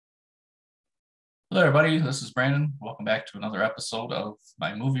Hello, everybody. This is Brandon. Welcome back to another episode of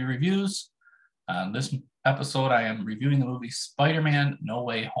my movie reviews. On this episode, I am reviewing the movie Spider-Man: No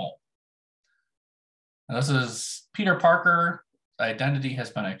Way Home. Now, this is Peter Parker. Identity has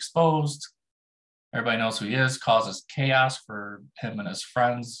been exposed. Everybody knows who he is, causes chaos for him and his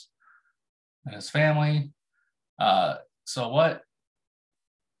friends and his family. So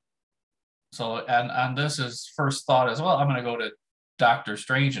on this is first thought as well, I'm going to go to Doctor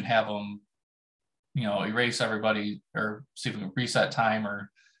Strange and have him erase everybody or see if we can reset time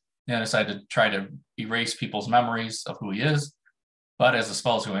or decide to try to erase people's memories of who he is. But as the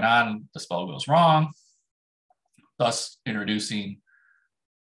spell's going on, the spell goes wrong, thus introducing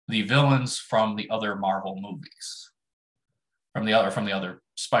the villains from the other Marvel movies, from the other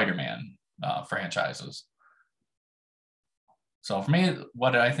Spider-Man franchises. So for me,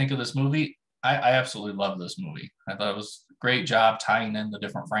 what did I think of this movie? I absolutely love this movie. I thought it was a great job tying in the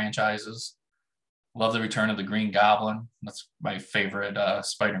different franchises. Love the return of the Green Goblin. That's my favorite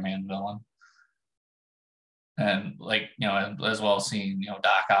Spider-Man villain. And as well as seeing,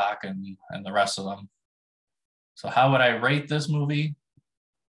 Doc Ock and the rest of them. So how would I rate this movie?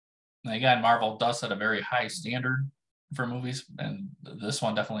 And again, Marvel does set a very high standard for movies, and this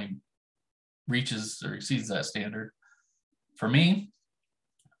one definitely reaches or exceeds that standard. For me,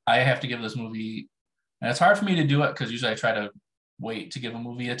 I have to give this movie, and it's hard for me to do it because usually I try to wait to give a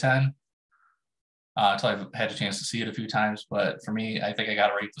movie a 10. Until I've had a chance to see it a few times, but for me, I think I got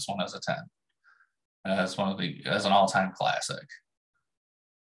to rate this one as a 10, as an all-time classic.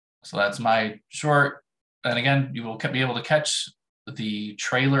 So that's my short. And again, you will be able to catch the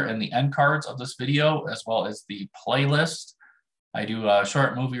trailer and the end cards of this video, as well as the playlist. I do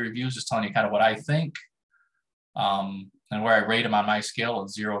short movie reviews, just telling you kind of what I think, and where I rate them on my scale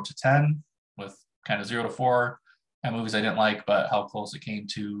of 0 to 10, with kind of 0 to 4 and movies I didn't like, but how close it came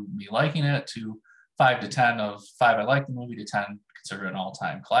to me liking it, to 5 to 10 of 5 I like the movie, to 10 consider it an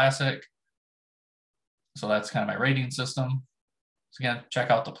all-time classic. So that's kind of my rating system. So again, check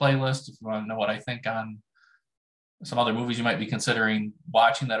out the playlist if you want to know what I think on some other movies you might be considering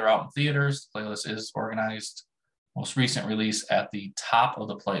watching that are out in theaters. The playlist is organized, most recent release at the top of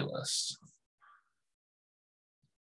the playlist.